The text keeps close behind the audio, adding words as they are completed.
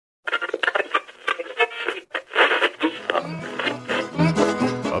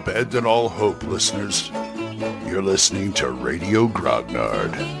Abandon all hope, listeners. You're listening to Radio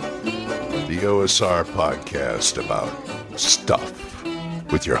Grognard, the OSR podcast about stuff,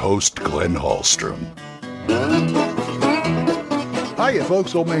 with your host, Glenn Hallstrom. Hiya,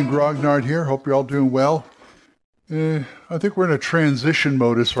 folks. Old Man Grognard here. Hope you're all doing well. I think we're in a transition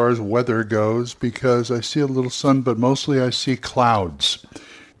mode as far as weather goes because I see a little sun, but mostly I see clouds.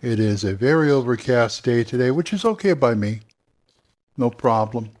 It is a very overcast day today, which is okay by me. No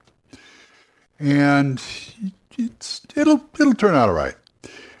problem. And it'll turn out all right.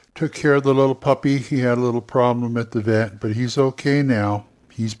 Took care of the little puppy. He had a little problem at the vet, but he's okay now.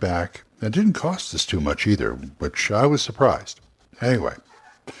 He's back. It didn't cost us too much either, which I was surprised. Anyway.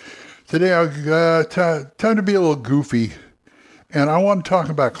 Today, time to be a little goofy, and I want to talk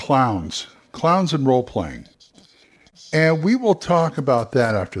about clowns and role-playing. And we will talk about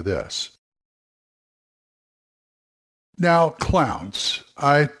that after this. Now, clowns.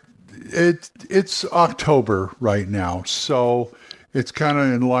 It's October right now, so it's kind of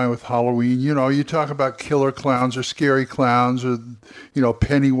in line with Halloween. You know, you talk about killer clowns or scary clowns or,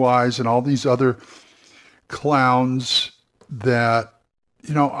 Pennywise and all these other clowns that...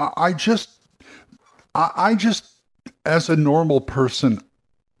 I just, as a normal person,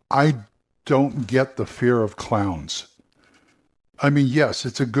 I don't get the fear of clowns. I mean, yes,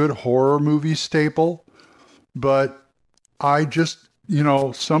 it's a good horror movie staple, but I just,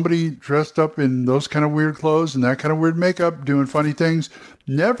 somebody dressed up in those kind of weird clothes and that kind of weird makeup, doing funny things,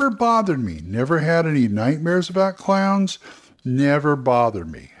 never bothered me. Never had any nightmares about clowns, never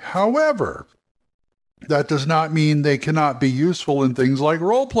bothered me. However, that does not mean they cannot be useful in things like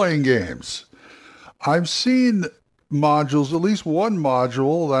role-playing games. I've seen modules, at least one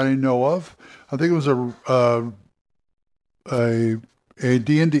module that I know of. I think it was a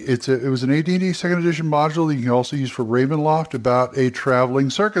D&D. It was an AD&D second edition module that you can also use for Ravenloft about a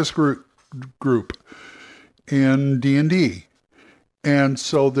traveling circus group in D&D. And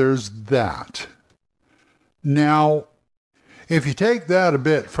so there's that. Now, if you take that a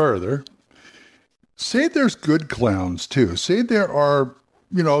bit further, say there's good clowns, too. Say there are,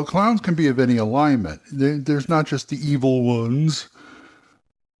 clowns can be of any alignment. There's not just the evil ones.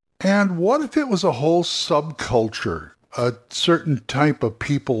 And what if it was a whole subculture, a certain type of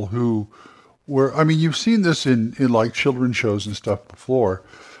people who were, you've seen this in like children's shows and stuff before,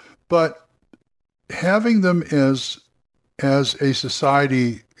 but having them as a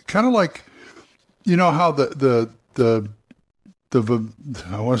society, kind of like, how the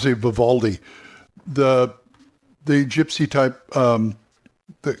I want to say Vivaldi, the gypsy type,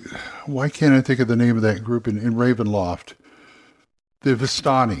 why can't I think of the name of that group in Ravenloft? The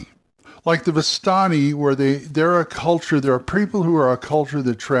Vistani. Like the Vistani, where they're a culture, there are people who are a culture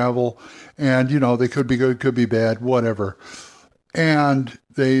that travel, and, they could be good, could be bad, whatever. And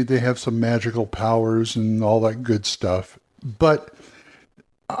they have some magical powers and all that good stuff. But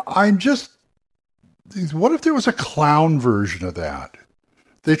what if there was a clown version of that?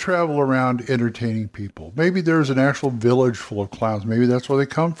 They travel around entertaining people. Maybe there's an actual village full of clowns. Maybe that's where they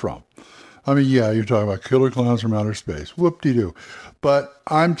come from. You're talking about killer clowns from outer space. Whoop-de-doo. But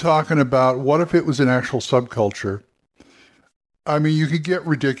I'm talking about what if it was an actual subculture? You could get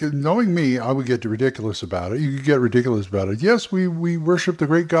ridiculous. Knowing me, I would get ridiculous about it. You could get ridiculous about it. Yes, we worship the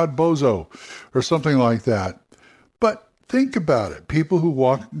great god Bozo or something like that. But think about it. People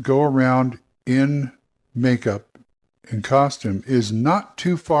who go around in makeup in costume is not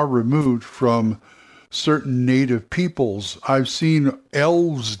too far removed from certain native peoples. I've seen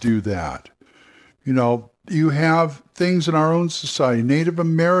elves do that. You have things in our own society. Native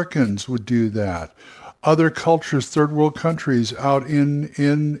Americans would do that. Other cultures, third world countries out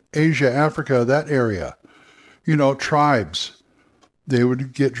in Asia, Africa, that area. Tribes. They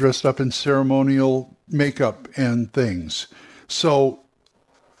would get dressed up in ceremonial makeup and things. So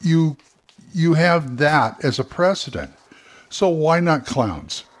you have that as a precedent. So why not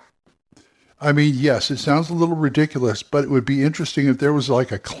clowns? Yes, it sounds a little ridiculous, but it would be interesting if there was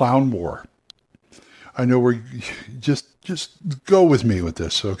like a clown war. I know we're just go with me with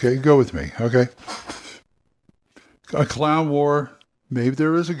this, okay? Go with me, okay? A clown war. Maybe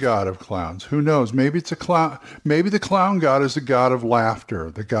there is a god of clowns. Who knows? Maybe it's a clown. Maybe the clown god is the god of laughter,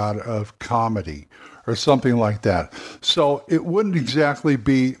 the god of comedy, or something like that. So it wouldn't exactly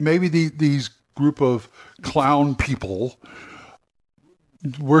be, maybe these group of clown people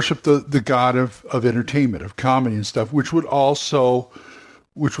worship the god of entertainment, of comedy and stuff, which would also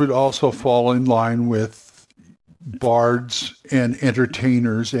fall in line with bards and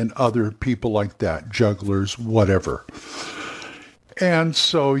entertainers and other people like that, jugglers, whatever. And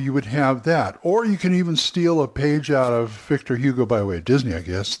so you would have that. Or you can even steal a page out of Victor Hugo, by way of Disney, I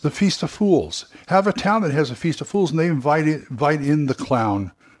guess, The Feast of Fools. Have a town that has a Feast of Fools, and they invite in the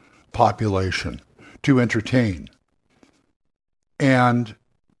clown population to entertain. And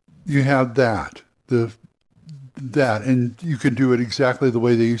you have that, and you can do it exactly the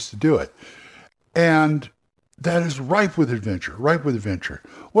way they used to do it. And that is ripe with adventure,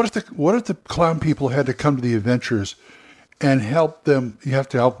 What if the clown people had to come to the adventures and help them? You have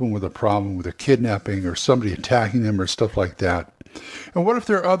to help them with a problem, with a kidnapping or somebody attacking them or stuff like that. And what if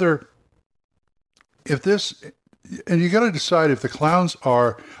there are and you got to decide if the clowns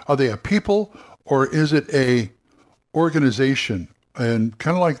are they a people or is it a organization? And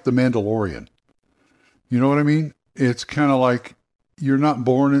kind of like The Mandalorian. You know what I mean? It's kind of like you're not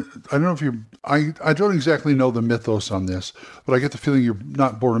born. I don't know if I don't exactly know the mythos on this, but I get the feeling you're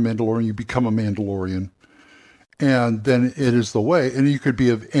not born a Mandalorian. You become a Mandalorian. And then it is the way. And you could be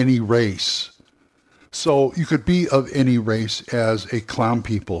of any race. So you could be of any race as a clown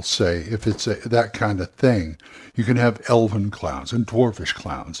people, say, if it's that kind of thing. You can have elven clowns and dwarfish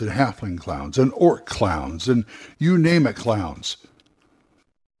clowns and halfling clowns and orc clowns and you name it clowns.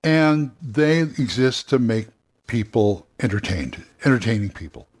 And they exist to make people entertaining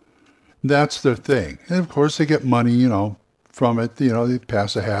people. That's their thing. And of course they get money, from it. They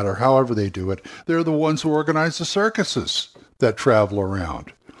pass a hat or however they do it. They're the ones who organize the circuses that travel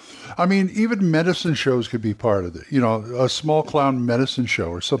around. I mean, even medicine shows could be part of it. A small clown medicine show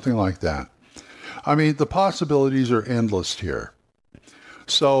or something like that. I mean, the possibilities are endless here.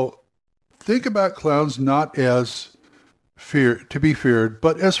 So think about clowns not as to be feared,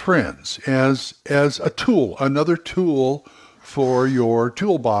 but as friends, as a tool, another tool for your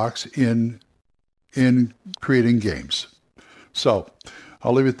toolbox in creating games. So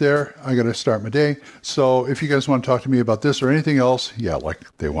I'll leave it there. I got to start my day. So if you guys want to talk to me about this or anything else,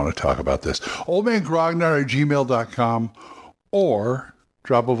 like they want to talk about this, oldmangrognard@gmail.com or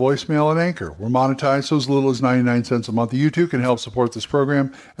drop a voicemail on Anchor. We're monetized, so as little as 99 cents a month. You too can help support this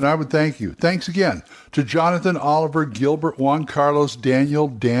program, and I would thank you. Thanks again to Jonathan, Oliver, Gilbert, Juan Carlos, Daniel,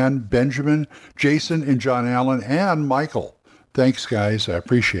 Dan, Benjamin, Jason, and John Allen, and Michael. Thanks, guys. I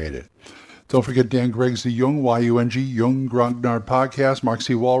appreciate it. Don't forget Dan Gregg's The Jung, Y-U-N-G, Jung Grognard Podcast, Mark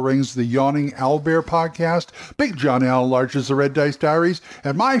C. Walring's The Yawning Owlbear Podcast, Big John Allen Large's The Red Dice Diaries,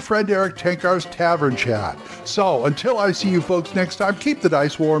 and my friend Eric Tenkar's Tavern Chat. So, until I see you folks next time, keep the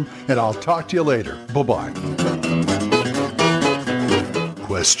dice warm, and I'll talk to you later. Bye-bye.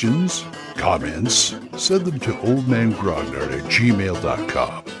 Questions? Comments? Send them to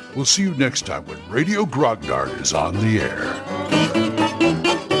oldmangrognard@gmail.com. We'll see you next time when Radio Grognard is on the air.